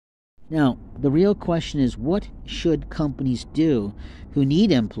Now, the real question is, what should companies do who need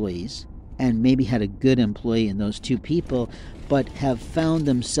employees and maybe had a good employee in those two people, but have found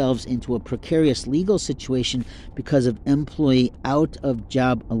themselves into a precarious legal situation because of employee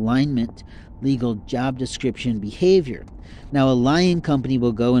out-of-job alignment, legal job description behavior? Now, a lying company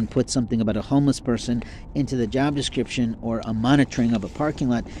will go and put something about a homeless person into the job description, or a monitoring of a parking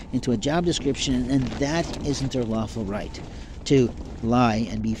lot into a job description, and that isn't their lawful right to lie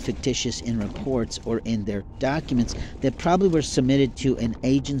and be fictitious in reports or in their documents that probably were submitted to an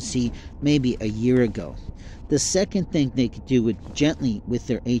agency maybe a year ago. The second thing they could do would gently, with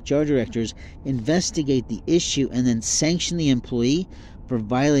their HR directors, investigate the issue and then sanction the employee for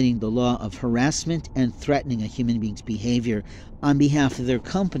violating the law of harassment and threatening a human being's behavior on behalf of their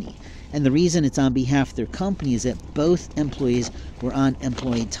company. And the reason it's on behalf of their company is that both employees were on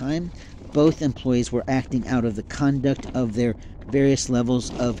employee time. Both employees were acting out of the conduct of their various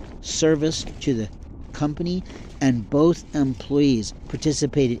levels of service to the company, and both employees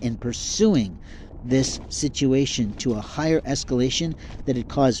participated in pursuing this situation to a higher escalation that had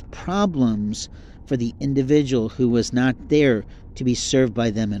caused problems for the individual who was not there to be served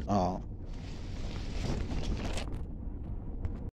by them at all.